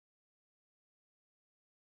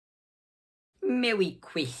Merry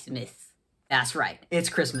Christmas. That's right, it's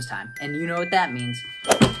Christmas time, and you know what that means.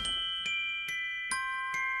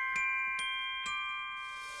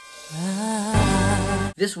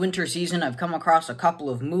 This winter season, I've come across a couple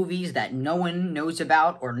of movies that no one knows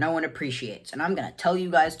about or no one appreciates, and I'm gonna tell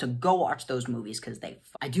you guys to go watch those movies because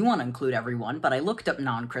I do want to include everyone, but I looked up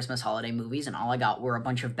non-Christmas holiday movies and all I got were a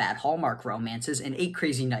bunch of bad Hallmark romances and 8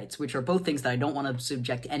 Crazy Nights, which are both things that I don't want to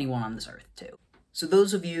subject anyone on this earth to. So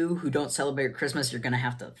those of you who don't celebrate Christmas, you're gonna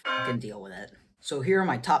have to fucking deal with it. So here are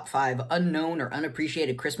my top 5 unknown or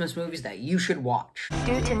unappreciated Christmas movies that you should watch.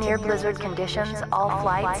 Due to near blizzard conditions, all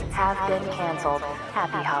flights have been canceled.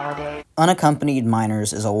 Happy holidays. Unaccompanied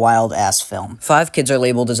Minors is a wild-ass film. 5 kids are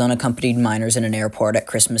labeled as unaccompanied minors in an airport at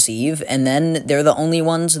Christmas Eve, and then they're the only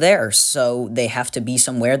ones there, so they have to be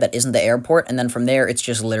somewhere that isn't the airport, and then from there, it's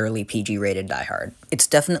just literally PG-rated Die Hard. It's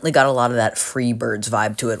definitely got a lot of that Free Birds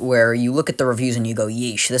vibe to it, where you look at the reviews and you go,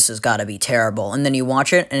 yeesh, this has gotta be terrible, and then you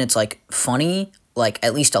watch it, and it's, like, funny, like,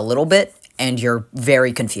 at least a little bit, and you're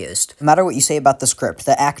very confused. No matter what you say about the script,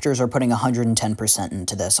 the actors are putting 110%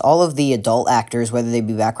 into this. All of the adult actors, whether they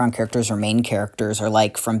be background characters or main characters, are,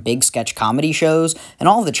 like, from big sketch comedy shows, and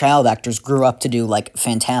all of the child actors grew up to do, like,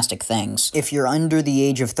 fantastic things. If you're under the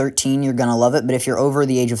age of 13, you're gonna love it, but if you're over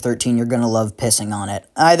the age of 13, you're gonna love pissing on it.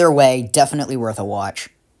 Either way, definitely worth a watch.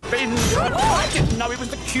 I didn't know it was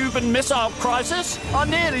the Cuban Missile Crisis. I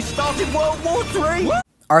nearly started World War III.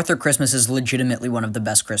 Arthur Christmas is legitimately one of the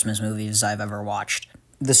best Christmas movies I've ever watched.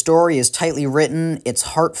 The story is tightly written, it's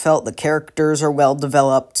heartfelt, the characters are well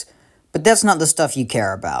developed, but that's not the stuff you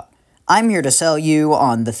care about. I'm here to sell you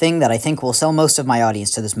on the thing that I think will sell most of my audience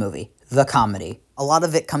to this movie, the comedy. A lot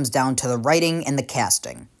of it comes down to the writing and the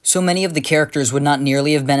casting. So many of the characters would not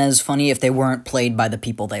nearly have been as funny if they weren't played by the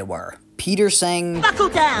people they were. Peter sang "Buckle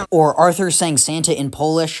down," or Arthur sang Santa in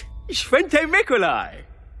Polish. Święty Mikołaj.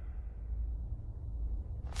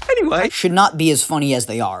 Anyway, should not be as funny as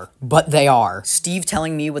they are, but they are. Steve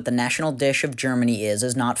telling me what the national dish of Germany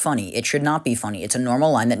is not funny. It should not be funny. It's a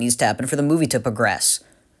normal line that needs to happen for the movie to progress.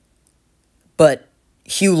 But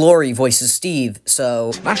Hugh Laurie voices Steve,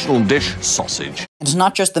 so... National dish, sausage. It's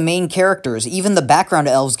not just the main characters. Even the background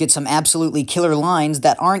elves get some absolutely killer lines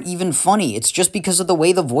that aren't even funny. It's just because of the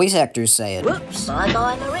way the voice actors say it. Whoops,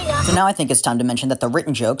 bye-bye, Maria. So now I think it's time to mention that the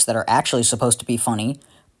written jokes that are actually supposed to be funny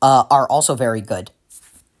are also very good.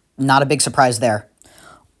 Not a big surprise there.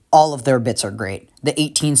 All of their bits are great. The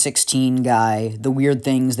 1816 guy, the weird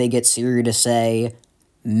things they get Siri to say,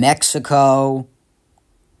 Mexico.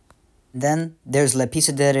 Then there's La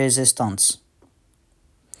Pièce de Résistance.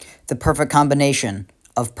 The perfect combination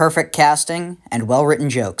of perfect casting and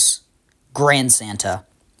well-written jokes. Grand Santa.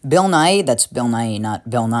 Bill Nighy, that's Bill Nighy, not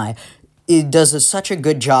Bill Nye, it does such a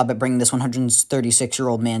good job at bringing this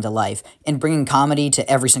 136-year-old man to life and bringing comedy to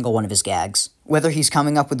every single one of his gags. Whether he's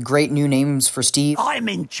coming up with great new names for Steve... I'm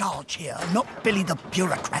in charge here, not Billy the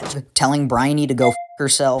bureaucrat. Telling Bryony to go f***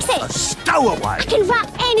 herself. A stowaway. I can wrap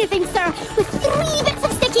anything, sir, with 3 bits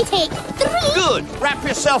of sticky tape. 3! good. Wrap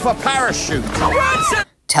yourself a parachute.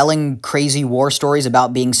 Telling crazy war stories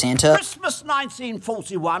about being Santa. Christmas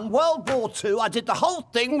 1941, World War II, I did the whole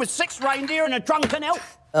thing with 6 reindeer and a drunken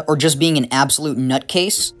elf. Or just being an absolute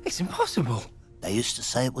nutcase. It's impossible. They used to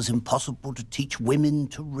say it was impossible to teach women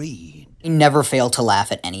to read. He never failed to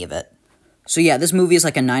laugh at any of it. So yeah, this movie is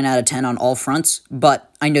like a 9 out of 10 on all fronts,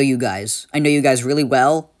 but I know you guys. I know you guys really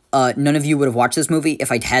well. None of you would have watched this movie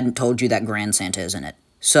if I hadn't told you that Grand Santa is in it.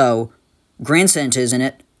 So, Grand Santa is in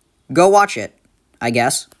it. Go watch it, I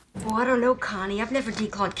guess. Oh, I don't know, Connie. I've never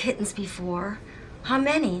declawed kittens before. How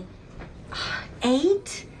many?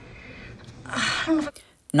 8? I don't know if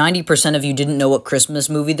 90% of you didn't know what Christmas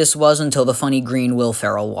movie this was until the funny green Will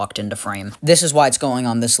Ferrell walked into frame. This is why it's going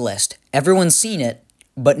on this list. Everyone's seen it,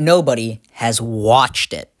 but nobody has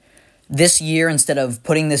watched it. This year, instead of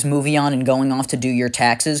putting this movie on and going off to do your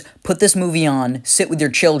taxes, put this movie on, sit with your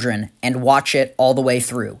children, and watch it all the way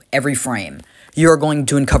through, every frame. You are going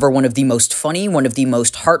to uncover one of the most funny, one of the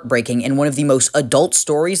most heartbreaking, and one of the most adult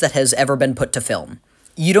stories that has ever been put to film.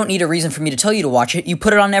 You don't need a reason for me to tell you to watch it. You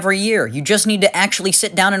put it on every year. You just need to actually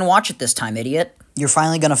sit down and watch it this time, idiot. You're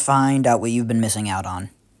finally gonna find out what you've been missing out on.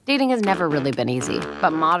 Dating has never really been easy,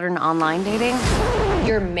 but modern online dating...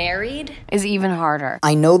 You're married? ...is even harder.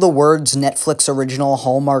 I know the words Netflix original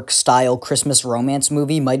Hallmark-style Christmas romance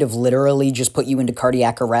movie might have literally just put you into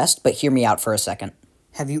cardiac arrest, but hear me out for a second.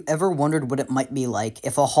 Have you ever wondered what it might be like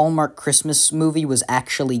if a Hallmark Christmas movie was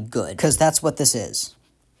actually good? Because that's what this is.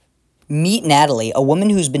 Meet Natalie, a woman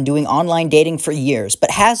who's been doing online dating for years,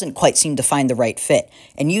 but hasn't quite seemed to find the right fit,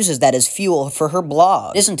 and uses that as fuel for her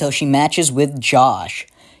blog. It isn't until she matches with Josh.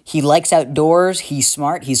 He likes outdoors, he's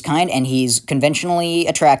smart, he's kind, and he's conventionally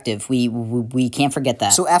attractive. We can't forget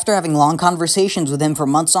that. So after having long conversations with him for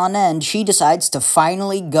months on end, she decides to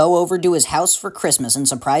finally go over to his house for Christmas and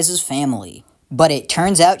surprise his family. But it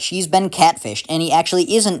turns out she's been catfished, and he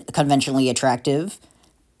actually isn't conventionally attractive.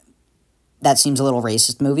 That seems a little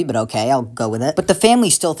racist movie, but okay, I'll go with it. But the family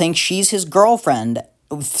still thinks she's his girlfriend,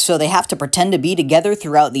 so they have to pretend to be together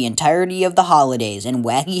throughout the entirety of the holidays, and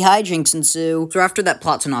wacky hijinks ensue. So after that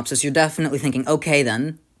plot synopsis, you're definitely thinking, okay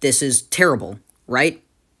then, this is terrible, right?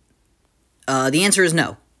 The answer is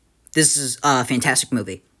no. This is a fantastic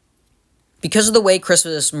movie. Because of the way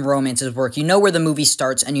Christmas romances work, you know where the movie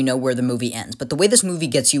starts and you know where the movie ends. But the way this movie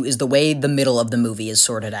gets you is the way the middle of the movie is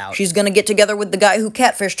sorted out. She's gonna get together with the guy who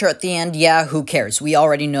catfished her at the end. Yeah, who cares? We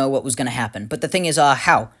already know what was gonna happen. But the thing is,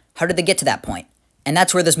 how? How did they get to that point? And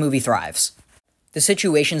that's where this movie thrives. The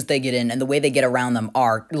situations they get in and the way they get around them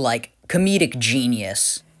are, like, comedic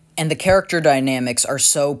genius. And the character dynamics are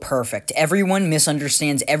so perfect. Everyone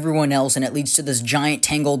misunderstands everyone else, and it leads to this giant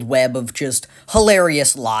tangled web of just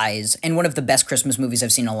hilarious lies, and one of the best Christmas movies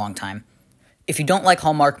I've seen in a long time. If you don't like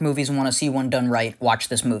Hallmark movies and want to see one done right, watch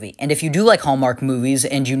this movie. And if you do like Hallmark movies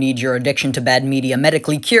and you need your addiction to bad media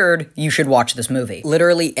medically cured, you should watch this movie.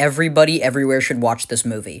 Literally everybody everywhere should watch this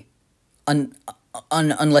movie.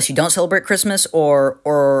 Unless you don't celebrate Christmas,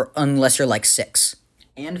 or unless you're like 6.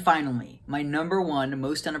 And finally, my #1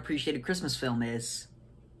 most unappreciated Christmas film is...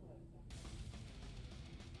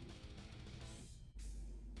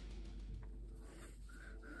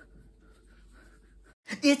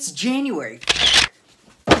 It's January